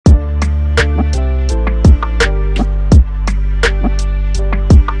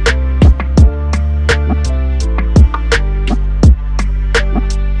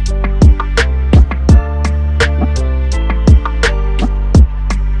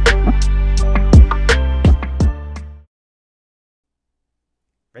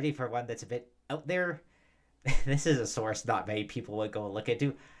ready for one that's a bit out there? This is a source not many people would go look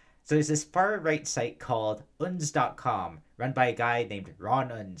into. So there's this far right site called uns.com, run by a guy named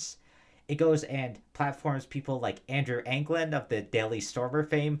Ron Uns. It goes and platforms people like Andrew Anglin of the Daily Stormer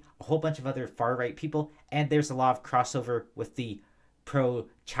fame, a whole bunch of other far right people, and there's a lot of crossover with the pro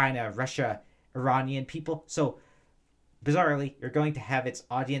China, Russia, Iranian people. So bizarrely, you're going to have its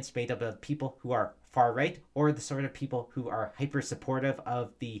audience made up of people who are far right or the sort of people who are hyper supportive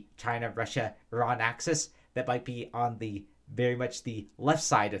of the China, Russia, Iran axis that might be on the very much the left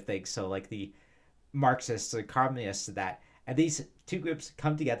side of things. So like the Marxists or communists of that. And these two groups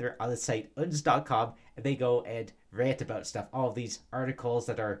come together on the site uns.com and they go and rant about stuff. All of these articles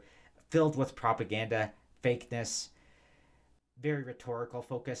that are filled with propaganda, fakeness, very rhetorical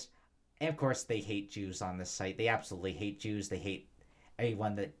focus. And of course, they hate Jews on this site. They absolutely hate Jews. They hate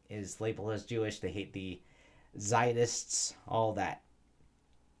anyone that is labeled as Jewish. They hate the Zionists, all that.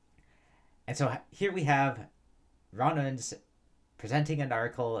 And so here we have Ron Unz presenting an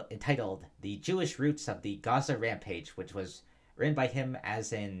article entitled The Jewish Roots of the Gaza Rampage, which was written by him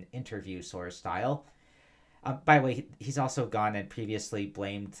as an interview source style. By the way, he's also gone and previously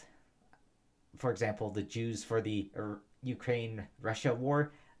blamed, for example, the Jews for the Ukraine-Russia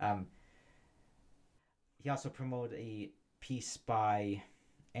war. He also promoted a piece by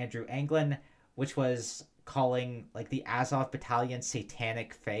Andrew Anglin, which was calling like the Azov Battalion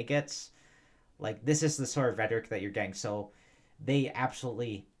satanic faggots. Like, this is the sort of rhetoric that you're getting. So they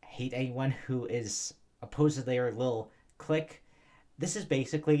absolutely hate anyone who is opposed to their little clique. This is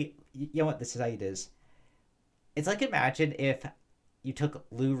basically, you know what this site is? It's like, imagine if you took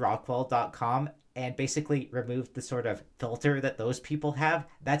LouRockwell.com and basically removed the sort of filter that those people have.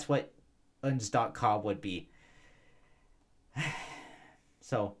 That's what uns.com would be.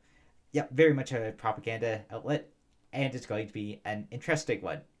 So, yeah, very much a propaganda outlet, and it's going to be an interesting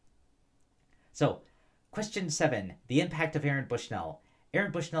one. So, question 7, the impact of Aaron Bushnell.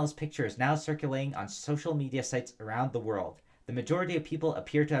 Aaron Bushnell's picture is now circulating on social media sites around the world. The majority of people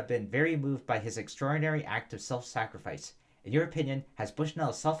appear to have been very moved by his extraordinary act of self-sacrifice. In your opinion, has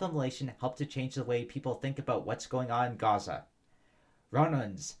Bushnell's self-immolation helped to change the way people think about what's going on in Gaza? Ron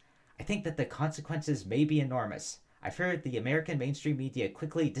Unz, I think that the consequences may be enormous. I've heard the American mainstream media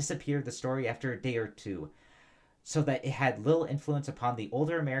quickly disappeared the story after a day or two, so that it had little influence upon the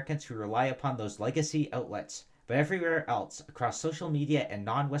older Americans who rely upon those legacy outlets. But everywhere else, across social media and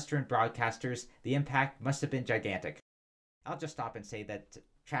non-Western broadcasters, the impact must have been gigantic. I'll just stop and say that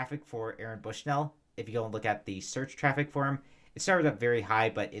traffic for Aaron Bushnell, if you go and look at the search traffic for him, it started up very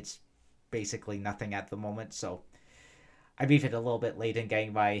high, but it's basically nothing at the moment. So I'm even a little bit late in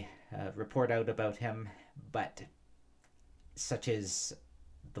getting my report out about him, but such is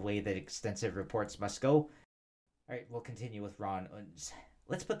the way that extensive reports must go. Alright, we'll continue with Ron Unz.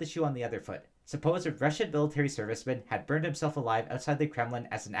 Let's put the shoe on the other foot. Suppose a Russian military serviceman had burned himself alive outside the Kremlin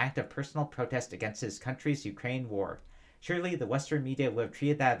as an act of personal protest against his country's Ukraine war. Surely the Western media would have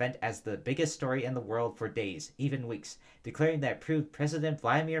treated that event as the biggest story in the world for days, even weeks, declaring that it proved President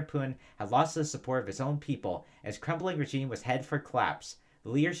Vladimir Putin had lost the support of his own people, and his crumbling regime was headed for collapse. The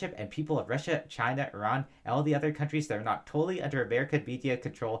leadership and people of Russia, China, Iran, and all the other countries that are not totally under American media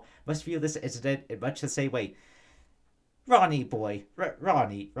control must view this incident in much the same way. Ronnie boy,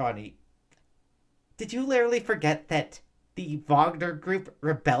 Ronnie, did you literally forget that the Wagner group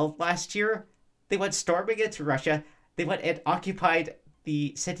rebelled last year? They went storming into Russia. They went and occupied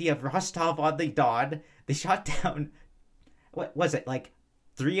the city of Rostov-on-the-Don. They shot down, what was it, like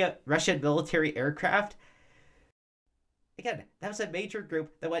 3 Russian military aircraft? Again, that was a major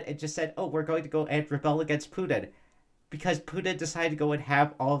group that went and just said, oh, we're going to go and rebel against Putin. Because Putin decided to go and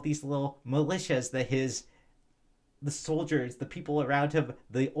have all of these little militias that the soldiers, the people around him,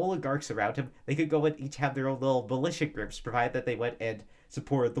 the oligarchs around him, they could go and each have their own little militia groups, provided that they went and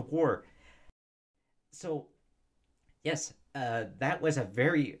supported the war. So, yes, that was a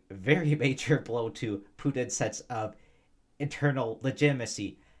very, very major blow to Putin's sense of internal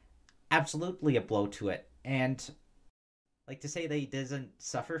legitimacy. Absolutely a blow to it. And like, to say that he doesn't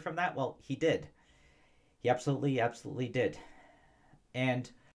suffer from that, well, he did. He absolutely did. And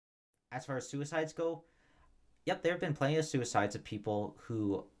as far as suicides go, yep, there have been plenty of suicides of people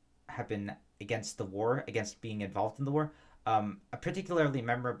who have been against the war, against being involved in the war. A particularly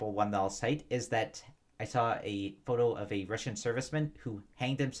memorable one that I'll cite is that I saw a photo of a Russian serviceman who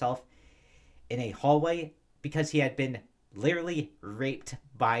hanged himself in a hallway because he had been literally raped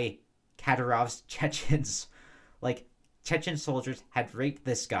by Kadyrov's Chechens. Like, Chechen soldiers had raped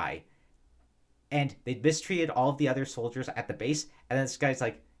this guy, and they'd mistreated all of the other soldiers at the base, and then this guy's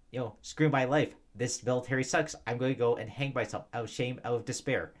like, screw my life. This military sucks. I'm going to go and hang myself out of shame, out of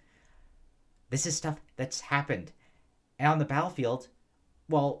despair. This is stuff that's happened. And on the battlefield,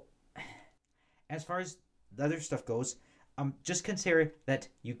 well, as far as the other stuff goes, just consider that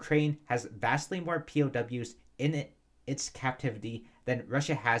Ukraine has vastly more POWs in its captivity than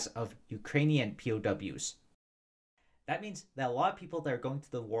Russia has of Ukrainian POWs. That means that a lot of people that are going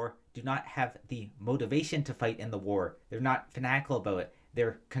to the war do not have the motivation to fight in the war. They're not fanatical about it.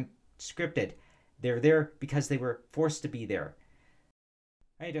 They're conscripted. They're there because they were forced to be there.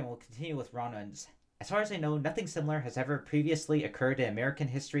 Alright, and we'll continue with Ronans. As far as I know, nothing similar has ever previously occurred in American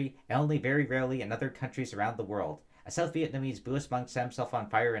history, and only very rarely in other countries around the world. A South Vietnamese Buddhist monk set himself on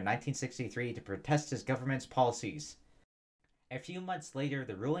fire in 1963 to protest his government's policies. A few months later,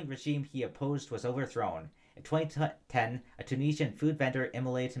 the ruling regime he opposed was overthrown. In 2010, a Tunisian food vendor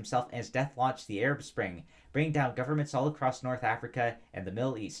immolated himself, and his death launched the Arab Spring, bringing down governments all across North Africa and the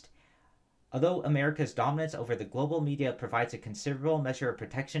Middle East. Although America's dominance over the global media provides a considerable measure of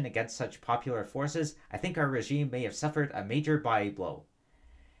protection against such popular forces, I think our regime may have suffered a major body blow.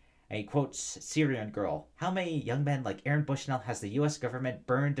 And he quotes Syrian Girl. How many young men like Aaron Bushnell has the US government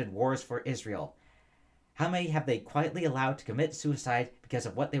burned in wars for Israel? How many have they quietly allowed to commit suicide because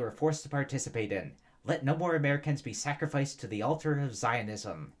of what they were forced to participate in? Let no more Americans be sacrificed to the altar of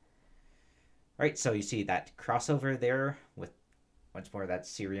Zionism. Right, so you see that crossover there with, once more, that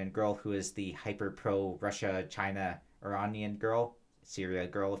Syrian Girl who is the hyper pro-Russia, China, Iranian girl. Syria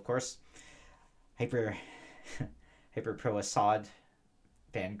girl, of course. Hyper pro-Assad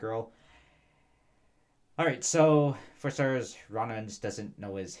fangirl. Alright, so for starters, Ronans doesn't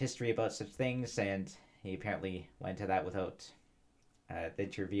know his history about such things, and he apparently went to that without the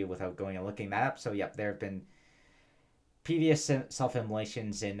interview without going and looking that up. So, yep, there have been previous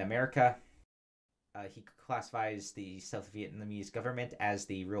self-immolations in America. He classifies the South Vietnamese government as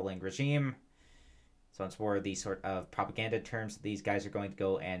the ruling regime. So it's more the sort of propaganda terms that these guys are going to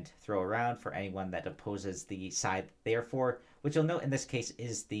go and throw around for anyone that opposes the side they're for, which you'll note in this case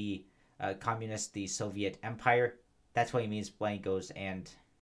is the communist, the Soviet Empire. That's what he means when he goes and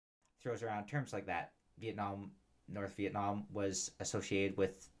throws around terms like that. North Vietnam was associated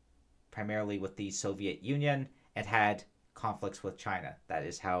with primarily with the Soviet Union and had conflicts with China. That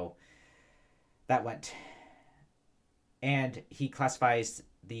is how that went. And he classifies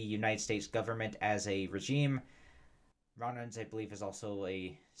the United States government as a regime. Ronans, I believe, is also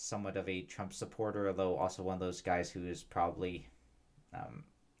somewhat of a Trump supporter, although also one of those guys who is probably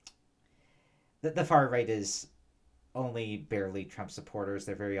the far right is only barely Trump supporters.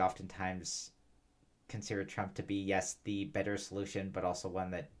 They're very oftentimes consider Trump to be, yes, the better solution, but also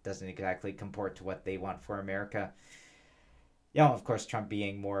one that doesn't exactly comport to what they want for America. Of course, Trump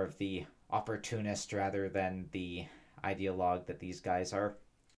being more of the opportunist rather than the ideologue that these guys are.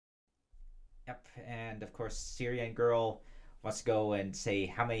 Yep, and of course, Syrian Girl wants to go and say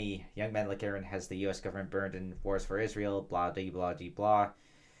how many young men like Aaron has the U.S. government burned in wars for Israel, blah, de, blah, de, blah.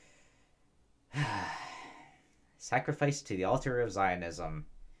 Sacrifice to the altar of Zionism.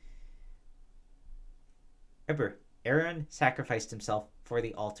 Remember, Aaron sacrificed himself for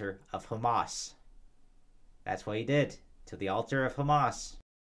the altar of Hamas. That's what he did, to the altar of Hamas.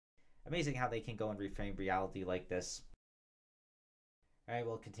 Amazing how they can go and reframe reality like this. Alright,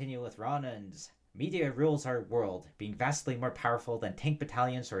 we'll continue with Ronans. Media rules our world, being vastly more powerful than tank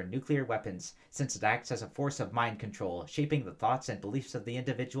battalions or nuclear weapons, since it acts as a force of mind control, shaping the thoughts and beliefs of the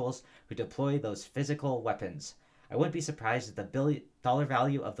individuals who deploy those physical weapons. I wouldn't be surprised if the billion-dollar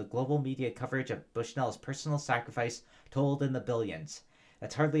value of the global media coverage of Bushnell's personal sacrifice totaled in the billions.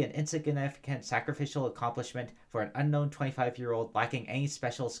 That's hardly an insignificant sacrificial accomplishment for an unknown 25-year-old lacking any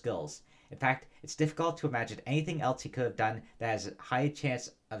special skills. In fact, it's difficult to imagine anything else he could have done that has a high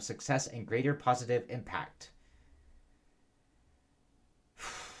chance of success and greater positive impact.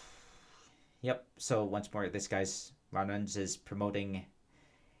 Yep, so once more, this guy's Ronans is promoting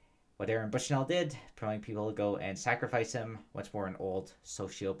what Aaron Bushnell did, promoting people to go and sacrifice him. Once more, an old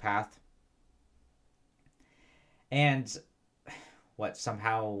sociopath. And what,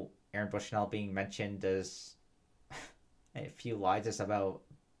 somehow Aaron Bushnell being mentioned as a few lines is about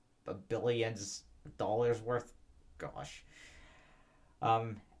billions of dollars worth. Gosh.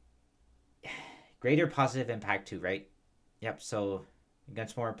 Greater positive impact too, right? Yep, so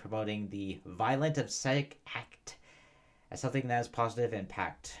once more promoting the violent ascetic act as something that has positive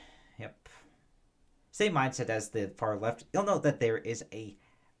impact. Yep. Same mindset as the far left. You'll note that there is a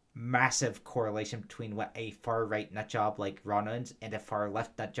massive correlation between what a far right nutjob like Ronans and a far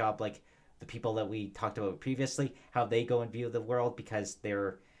left nutjob like the people that we talked about previously, how they go and view the world, because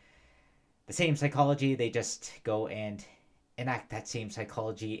they're the same psychology. They just go and enact that same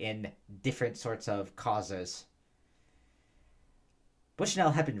psychology in different sorts of causes.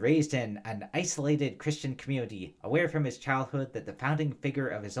 Bushnell had been raised in an isolated Christian community, aware from his childhood that the founding figure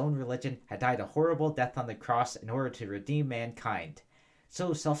of his own religion had died a horrible death on the cross in order to redeem mankind.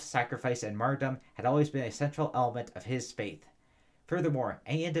 So self-sacrifice and martyrdom had always been a central element of his faith. Furthermore,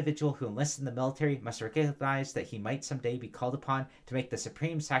 any individual who enlists in the military must recognize that he might someday be called upon to make the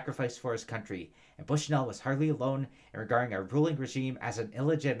supreme sacrifice for his country, and Bushnell was hardly alone in regarding a ruling regime as an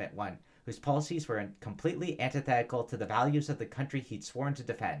illegitimate one, whose policies were completely antithetical to the values of the country he'd sworn to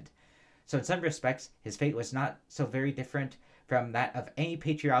defend. So in some respects, his fate was not so very different from that of any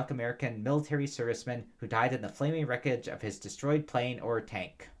patriotic American military serviceman who died in the flaming wreckage of his destroyed plane or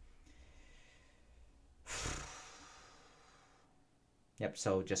tank. Yep,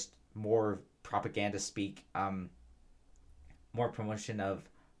 so just more propaganda speak, more promotion of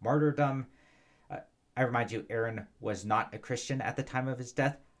martyrdom. I remind you, Aaron was not a Christian at the time of his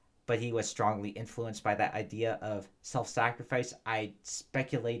death, but he was strongly influenced by that idea of self-sacrifice. I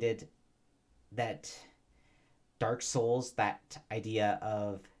speculated that Dark Souls, that idea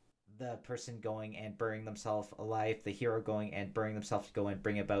of the person going and burning themselves alive, the hero going and burning themselves to go and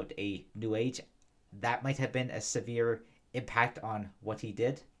bring about a new age, that might have been a severe impact on what he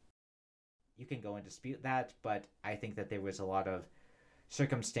did. You can go and dispute that, but I think that there was a lot of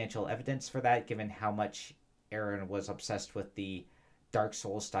circumstantial evidence for that, given how much Aaron was obsessed with the Dark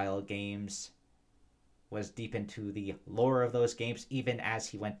Souls style games, was deep into the lore of those games, even as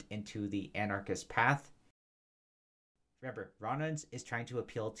he went into the anarchist path. Remember, Ronans is trying to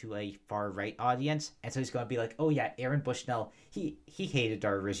appeal to a far-right audience, and so he's going to be like, oh yeah, Aaron Bushnell, he hated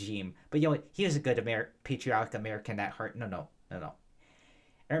our regime, but you know what, he was a good patriotic American at heart. No.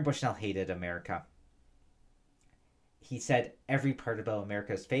 Aaron Bushnell hated America. He said every part about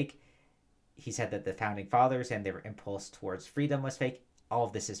America is fake. He said that the founding fathers and their impulse towards freedom was fake. All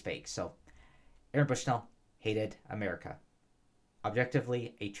of this is fake. So Aaron Bushnell hated America.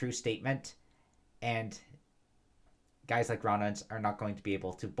 Objectively, a true statement. And guys like Ronans are not going to be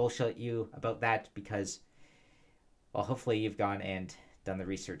able to bullshit you about that because, well, hopefully you've gone and done the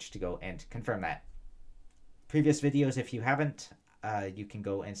research to go and confirm that. Previous videos, if you haven't, you can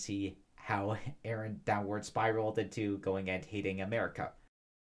go and see how Aaron downward spiraled into going and hating America.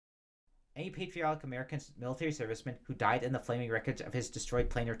 Any patriotic American military serviceman who died in the flaming wreckage of his destroyed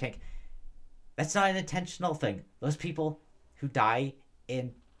plane or tank, that's not an intentional thing. Those people who die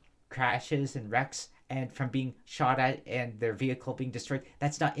in crashes and wrecks and from being shot at and their vehicle being destroyed,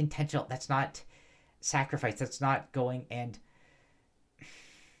 that's not intentional. That's not sacrifice. That's not going and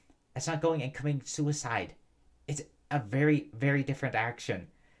committing suicide. It's a very, very different action.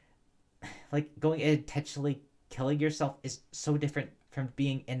 Like, going and intentionally killing yourself is so different from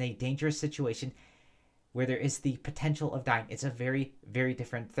being in a dangerous situation where there is the potential of dying. It's a very, very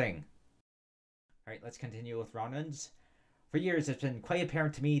different thing. All right, let's continue with Ronans. For years, it's been quite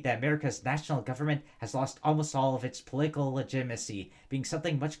apparent to me that America's national government has lost almost all of its political legitimacy, being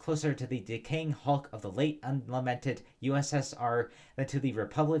something much closer to the decaying hulk of the late unlamented USSR than to the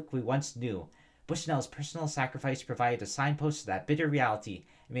republic we once knew. Bushnell's personal sacrifice provided a signpost to that bitter reality,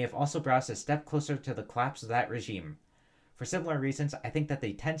 and may have also brought us a step closer to the collapse of that regime. For similar reasons, I think that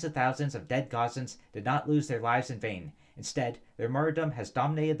the tens of thousands of dead Gazans did not lose their lives in vain. Instead, their martyrdom has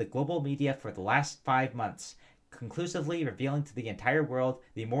dominated the global media for the last 5 months, conclusively revealing to the entire world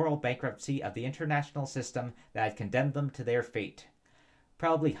the moral bankruptcy of the international system that had condemned them to their fate.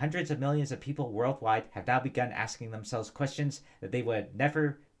 Probably hundreds of millions of people worldwide have now begun asking themselves questions that they would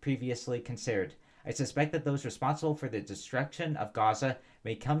never previously considered. I suspect that those responsible for the destruction of Gaza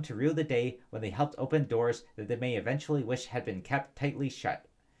may come to rue the day when they helped open doors that they may eventually wish had been kept tightly shut.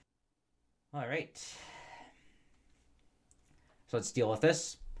 Alright. So let's deal with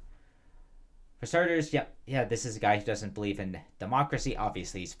this. For starters, yeah, this is a guy who doesn't believe in democracy.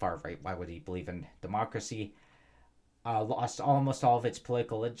 Obviously, he's far right. Why would he believe in democracy? Lost almost all of its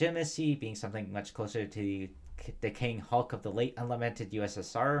political legitimacy, being something much closer to the decaying hulk of the late unlamented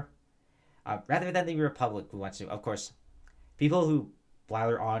USSR. Rather than the republic we once knew. Of course, people who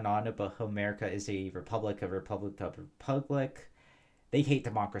blather on and on about how America is a republic, they hate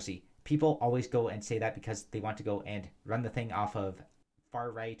democracy. People always go and say that because they want to go and run the thing off of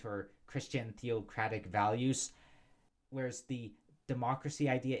far-right or Christian theocratic values, whereas the democracy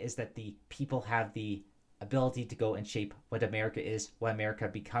idea is that the people have the ability to go and shape what America is, what America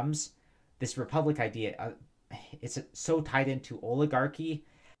becomes. This republic idea, it's so tied into oligarchy.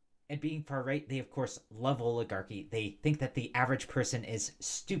 And being far-right, they of course love oligarchy. They think that the average person is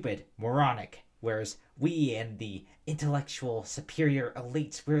stupid, moronic, whereas we and the intellectual superior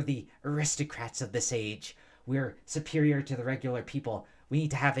elites, we're the aristocrats of this age. we're superior to the regular people. We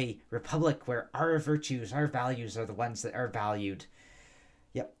need to have a republic where our virtues, our values are the ones that are valued.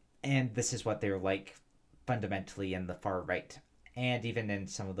 Yep. And this is what they're like fundamentally in the far right. And even in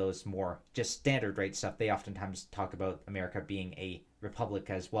some of those more just standard right stuff, they oftentimes talk about America being a republic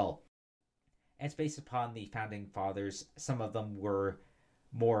as well. And it's based upon the founding fathers. Some of them were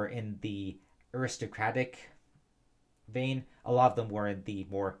more in the aristocratic vein, a lot of them were in the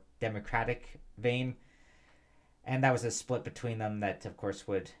more democratic vein. And that was a split between them that, of course,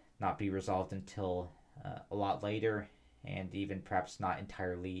 would not be resolved until a lot later, and even perhaps not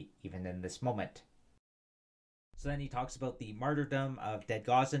entirely even in this moment. So then he talks about the martyrdom of dead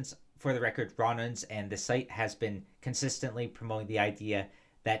Gazans. For the record, Ronan's and the site has been consistently promoting the idea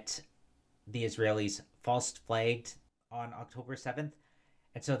that the Israelis false flagged on October 7th.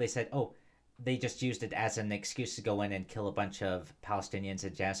 And so they said, oh, they just used it as an excuse to go in and kill a bunch of Palestinians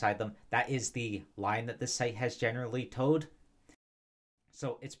and genocide them. That is the line that the site has generally toed.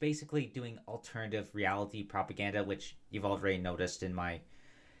 So it's basically doing alternative reality propaganda, which you've already noticed in my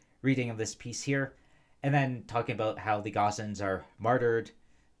reading of this piece here. And then talking about how the Gazans are martyred,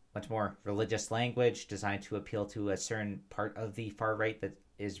 much more religious language designed to appeal to a certain part of the far right that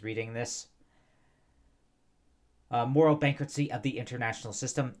is reading this. Moral bankruptcy of the international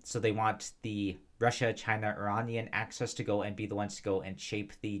system. So they want the Russia, China, Iranian access to go and be the ones to go and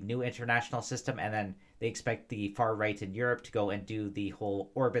shape the new international system. And then they expect the far right in Europe to go and do the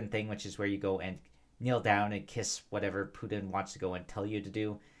whole Orban thing, which is where you go and kneel down and kiss whatever Putin wants to go and tell you to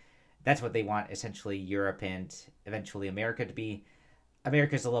do. That's what they want, essentially, Europe and eventually America to be.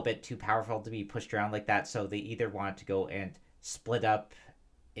 America's a little bit too powerful to be pushed around like that, so they either want to go and split up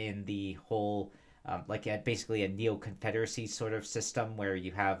in the whole, basically a neo-confederacy sort of system where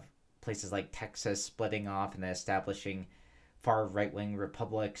you have places like Texas splitting off and then establishing far right-wing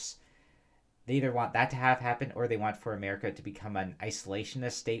republics. They either want that to have happen, or they want for America to become an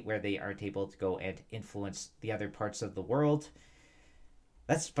isolationist state where they aren't able to go and influence the other parts of the world.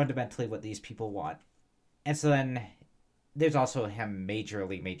 That's fundamentally what these people want. And so then there's also him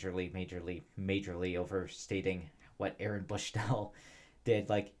majorly overstating what Aaron Bushnell did.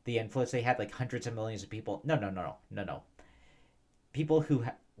 Like, the influence they had, like hundreds of millions of people. No. People who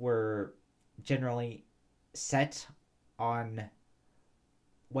were generally set on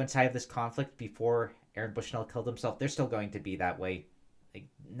one side of this conflict before Aaron Bushnell killed himself, they're still going to be that way. Like,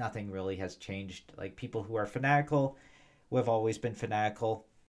 nothing really has changed. Like, people who are fanatical who have always been fanatical.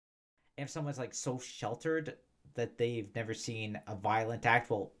 And if someone's like so sheltered that they've never seen a violent act,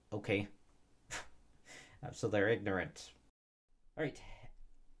 well, okay. So they're ignorant. All right.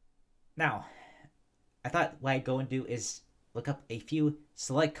 Now, I thought what I'd go and do is look up a few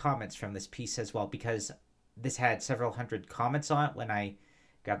select comments from this piece as well, because this had several hundred comments on it when I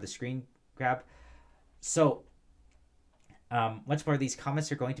grabbed the screen grab. So, once more, these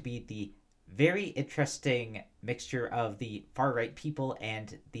comments are going to be the very interesting mixture of the far-right people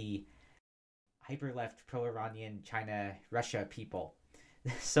and the hyper-left, pro-Iranian, China, Russia people.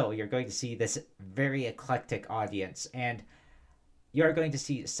 So you're going to see this very eclectic audience, and you are going to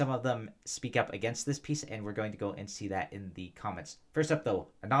see some of them speak up against this piece, and we're going to go and see that in the comments. First up, though,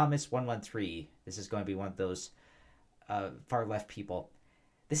 Anonymous113. This is going to be one of those far-left people.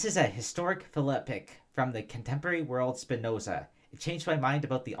 This is a historic philippic from the contemporary world Spinoza. It changed my mind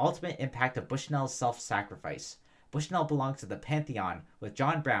about the ultimate impact of Bushnell's self-sacrifice. Bushnell belonged to the pantheon with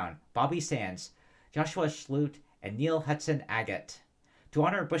John Brown, Bobby Sands, Joshua Schlute, and Neil Hudson Agate. To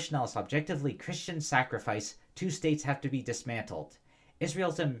honor Bushnell's objectively Christian sacrifice, 2 states have to be dismantled.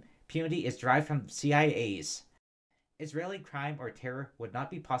 Israel's impunity is derived from CIA's. Israeli crime or terror would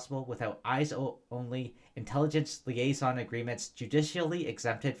not be possible without eyes-only intelligence liaison agreements judicially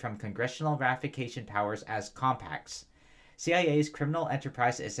exempted from congressional ratification powers as compacts. CIA's criminal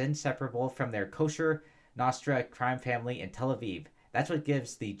enterprise is inseparable from their kosher Nostra crime family in Tel Aviv. That's what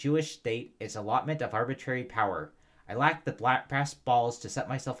gives the Jewish state its allotment of arbitrary power. I lack the brass balls to set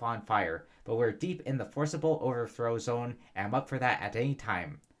myself on fire, but we're deep in the forcible overthrow zone, and I'm up for that at any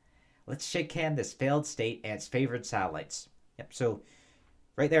time. Let's shake hand this failed state and its favored satellites. Yep, so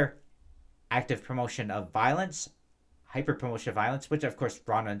right there, active promotion of violence, hyper promotion of violence, which of course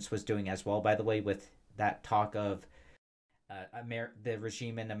Ronans was doing as well, by the way, with that talk of the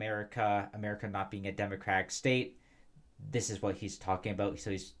regime in America, America not being a democratic state. This is what he's talking about.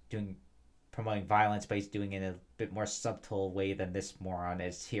 So he's promoting violence, but he's doing it in a bit more subtle way than this moron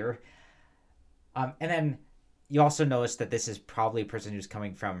is here. And then you also notice that this is probably a person who's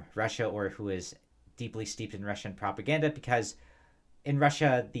coming from Russia or who is deeply steeped in Russian propaganda, because in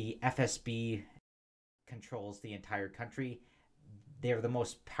Russia, the FSB controls the entire country. They're the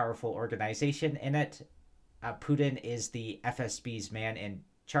most powerful organization in it. Putin is the FSB's man in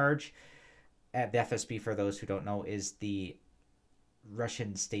charge. The FSB, for those who don't know, is the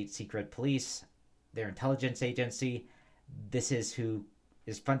Russian state secret police, their intelligence agency. This is who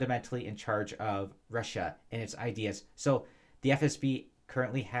is fundamentally in charge of Russia and its ideas. So the FSB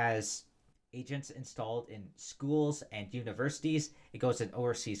currently has agents installed in schools and universities. It goes and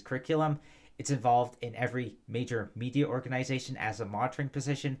oversees curriculum. It's involved in every major media organization as a monitoring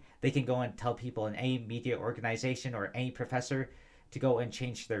position. They can go and tell people in any media organization or any professor to go and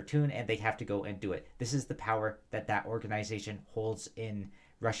change their tune, and they have to go and do it. This is the power that that organization holds in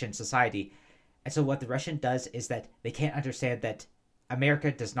Russian society. And so what the Russian does is that they can't understand that America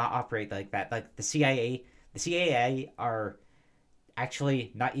does not operate like that. Like the CIA are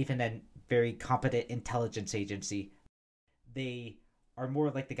actually not even a very competent intelligence agency. They are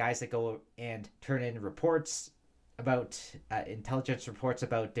more like the guys that go and turn in reports about intelligence reports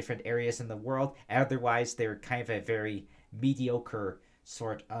about different areas in the world. Otherwise, they're kind of a very mediocre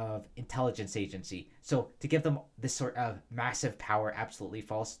sort of intelligence agency. So to give them this sort of massive power, absolutely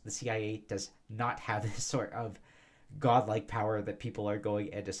false. The CIA does not have this sort of godlike power that people are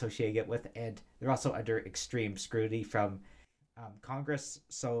going and associating it with, and they're also under extreme scrutiny from Congress.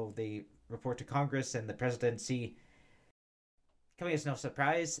 So they report to Congress and the presidency. Coming as no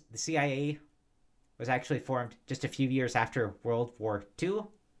surprise, the CIA was actually formed just a few years after World War II.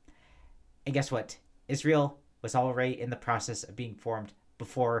 And guess what? Israel was already in the process of being formed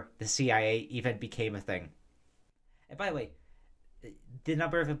before the CIA even became a thing. And by the way, the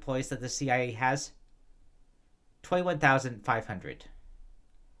number of employees that the CIA has, 21,500.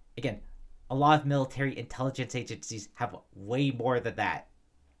 Again, a lot of military intelligence agencies have way more than that.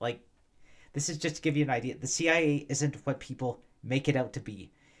 Like, this is just to give you an idea. The CIA isn't what people make it out to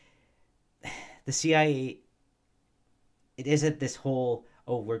be. The CIA, it isn't this whole,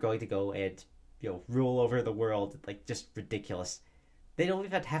 oh, we're going to go and, rule over the world, like, just ridiculous. They don't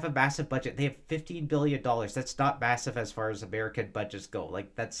even have a massive budget. They have $15 billion. That's not massive as far as American budgets go.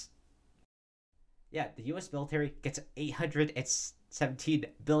 Like, that's... Yeah, the U.S. military gets $817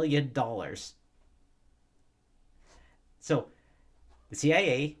 billion. So, the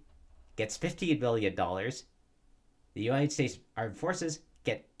CIA gets $15 billion. The United States Armed Forces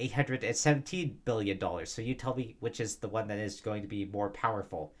get $817 billion. So you tell me which is the one that is going to be more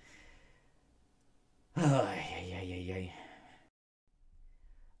powerful.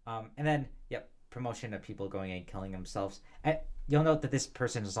 And then, promotion of people going and killing themselves. And you'll note that this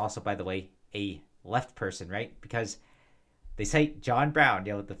person is also, by the way, a left person, right? Because they cite John Brown,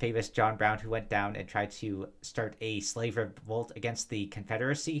 the famous John Brown who went down and tried to start a slave revolt against the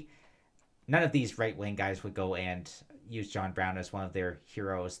Confederacy. None of these right-wing guys would go and use John Brown as one of their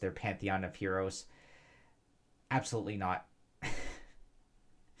heroes, their pantheon of heroes. Absolutely not.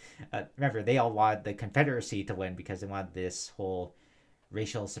 Remember, they all wanted the Confederacy to win because they wanted this whole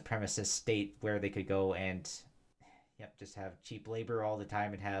racial supremacist state where they could go and just have cheap labor all the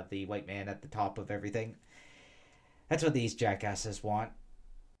time and have the white man at the top of everything. That's what these jackasses want.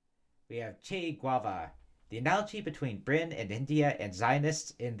 We have Che Guevara. The analogy between Britain and India and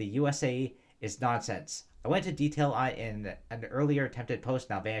Zionists in the USA is nonsense. I went into detail on in an earlier attempted post,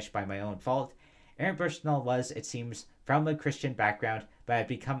 now vanished by my own fault. Aaron Bushnell was, it seems, from a Christian background, but had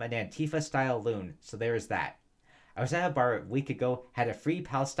become an Antifa-style loon, so there is that. I was at a bar a week ago, had a Free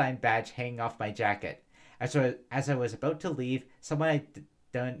Palestine badge hanging off my jacket. As I was about to leave, someone I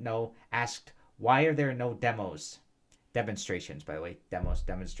don't know asked, why are there no demonstrations, by the way,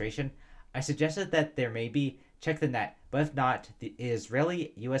 demonstration. I suggested that there may be, check the net, but if not, the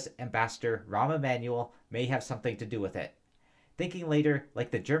Israeli U.S. Ambassador Rahm Emanuel may have something to do with it. Thinking later, like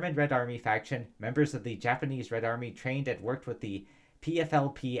the German Red Army faction, members of the Japanese Red Army trained and worked with the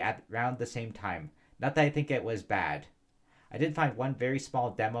PFLP at around the same time. Not that I think it was bad. I did find one very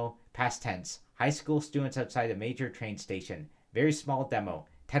small demo, past tense. High school students outside a major train station. Very small demo,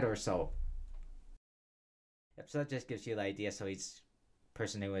 10 or so. Yep, so that just gives you the idea. So he's a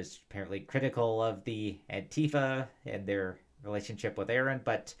person who is apparently critical of the Antifa and their relationship with Aaron,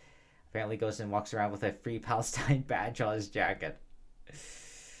 but apparently goes and walks around with a Free Palestine badge on his jacket.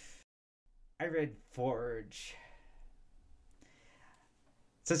 I read Forge.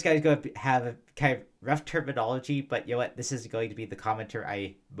 So this guy's going to have a kind of rough terminology, but you know what? This is going to be the commenter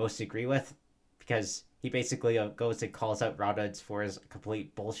I most agree with, because he basically goes and calls out Ron for his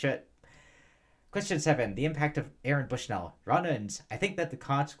complete bullshit. Question 7. The impact of Aaron Bushnell. Ron Unz, I think that the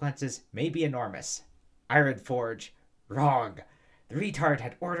consequences may be enormous. Iron Forge. Wrong. The retard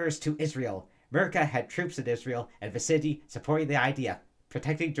had orders to Israel. America had troops in Israel and vicinity supporting the idea,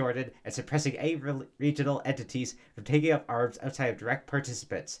 protecting Jordan and suppressing any regional entities from taking up arms outside of direct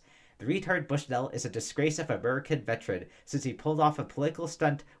participants. The retard Bushnell is a disgrace of American veteran since he pulled off a political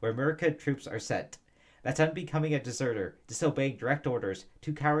stunt where American troops are sent. That's unbecoming a deserter, disobeying direct orders,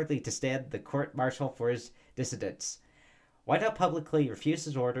 too cowardly to stand the court martial for his dissidents. Why not publicly refuse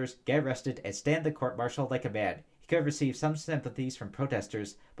his orders, get arrested, and stand the court martial like a man? He could have received some sympathies from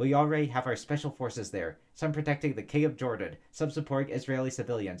protesters, but we already have our special forces there, some protecting the King of Jordan, some supporting Israeli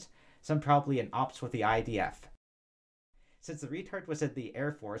civilians, some probably in ops with the IDF. Since the retard was in the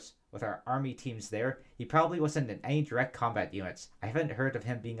Air Force, with our army teams there, he probably wasn't in any direct combat units. I haven't heard of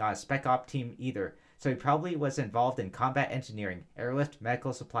him being on a spec op team either, so he probably was involved in combat engineering, airlift,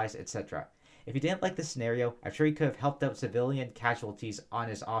 medical supplies, etc. If he didn't like the scenario, I'm sure he could have helped out civilian casualties on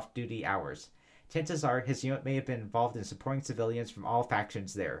his off-duty hours. Chances are his unit may have been involved in supporting civilians from all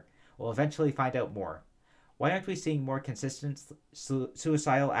factions there. We'll eventually find out more. Why aren't we seeing more consistent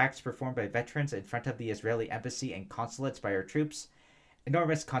suicidal acts performed by veterans in front of the Israeli embassy and consulates by our troops?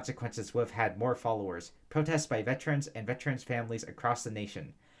 Enormous consequences would have had more followers. Protests by veterans and veterans' families across the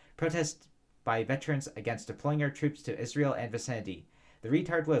nation. Protests by veterans against deploying our troops to Israel and vicinity. The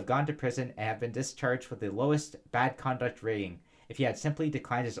retard would have gone to prison and have been discharged with the lowest bad conduct rating if he had simply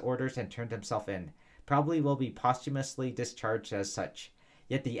declined his orders and turned himself in. Probably will be posthumously discharged as such.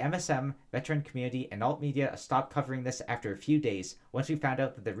 Yet the MSM, veteran community, and alt media stopped covering this after a few days once we found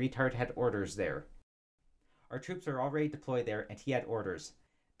out that the retard had orders there. Our troops are already deployed there and he had orders.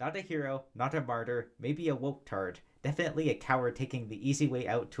 Not a hero, not a martyr, maybe a woke-tard, definitely a coward taking the easy way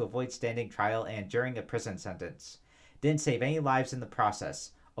out to avoid standing trial and enduring a prison sentence. Didn't save any lives in the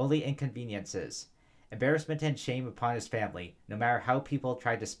process, only inconveniences. Embarrassment and shame upon his family, no matter how people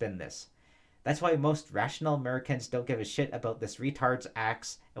try to spin this. That's why most rational Americans don't give a shit about this retard's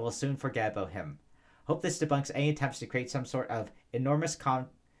acts and will soon forget about him. Hope this debunks any attempts to create some sort of enormous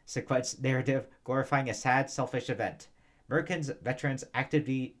consequence narrative glorifying a sad, selfish event. Americans, veterans, active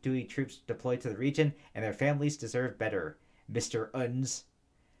duty troops deployed to the region, and their families deserve better. Mr. Unz.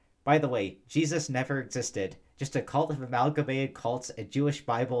 By the way, Jesus never existed. Just a cult of amalgamated cults and Jewish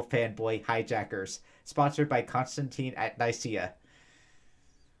Bible fanboy hijackers, sponsored by Constantine at Nicaea.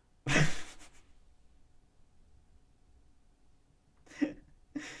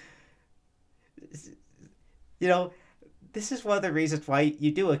 You know, this is one of the reasons why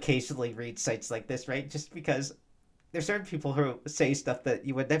you do occasionally read sites like this, right? Just because there's certain people who say stuff that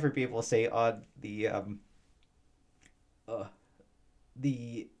you would never be able to say on the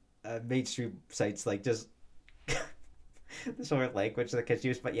mainstream sites, like just the sort of language that gets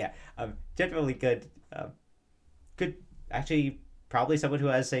used. But yeah, generally good. Good, actually, probably someone who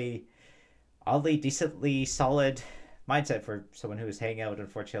has a oddly decently solid mindset for someone who is hanging out,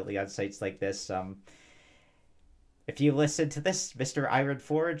 unfortunately, on sites like this. If you listen to this, Mr. Iron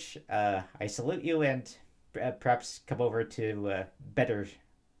Forge, I salute you and perhaps come over to better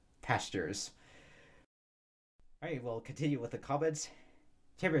pastures. Alright, we'll continue with the comments.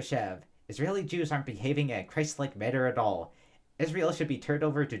 Tibershev, Israeli Jews aren't behaving in a Christ-like manner at all. Israel should be turned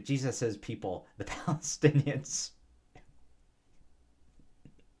over to Jesus' people, the Palestinians.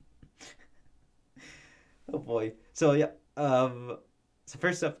 Oh boy. So yeah, so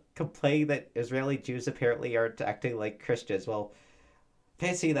first up, complaining that Israeli Jews apparently aren't acting like Christians. Well,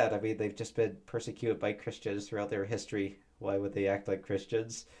 can't see that. I mean, they've just been persecuted by Christians throughout their history. Why would they act like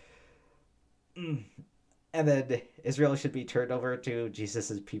Christians? And then Israel should be turned over to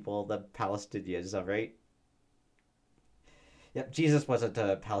Jesus' people, the Palestinians, alright? Yep, Jesus wasn't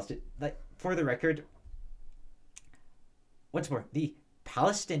a Palestinian. Like, for the record, once more, the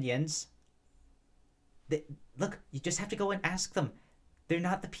Palestinians, look, you just have to go and ask them. They're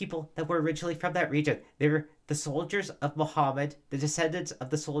not the people that were originally from that region. They're the soldiers of Muhammad, the descendants of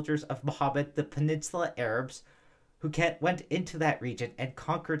the soldiers of Muhammad, the Peninsula Arabs, who went into that region and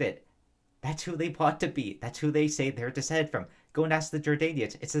conquered it. That's who they want to be. That's who they say they're descended from. Go and ask the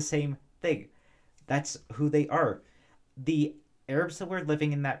Jordanians. It's the same thing. That's who they are. The Arabs that were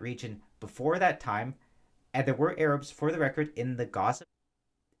living in that region before that time, and there were Arabs, for the record, in the Gaza.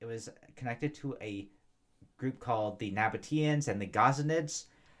 It was connected to a group called the Nabateans and the Ghazanids.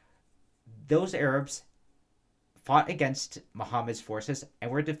 Those Arabs fought against Muhammad's forces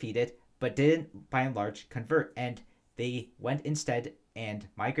and were defeated, but didn't, by and large, convert. And they went instead and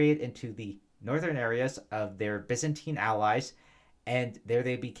migrated into the northern areas of their Byzantine allies, and there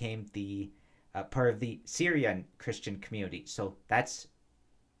they became the part of the Syrian Christian community. So that's,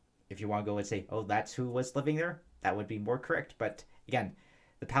 if you want to go and say, oh, that's who was living there, that would be more correct. But again,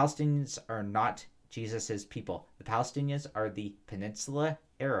 the Palestinians are not Jesus's people. The Palestinians are the Peninsula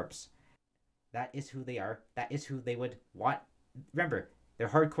Arabs. That is who they are. That is who they would want. Remember, they're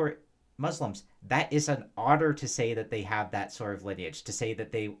hardcore Muslims, that is an honor to say that they have that sort of lineage, to say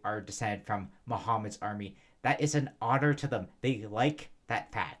that they are descended from Muhammad's army. That is an honor to them. They like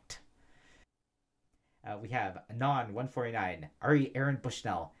that fact. We have Anon 149, Ari Aaron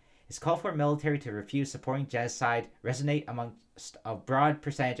Bushnell. His call for military to refuse supporting genocide resonate amongst a broad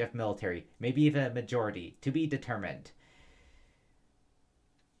percentage of military, maybe even a majority, to be determined.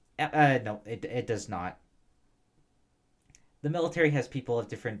 No, it does not. The military has people of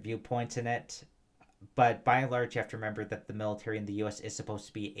different viewpoints in it, but by and large, you have to remember that the military in the U.S. is supposed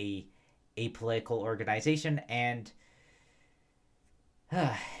to be a political organization, and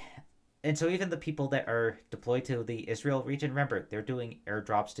and so even the people that are deployed to the Israel region, remember they're doing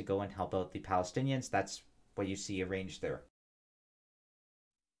airdrops to go and help out the Palestinians. That's what you see arranged there.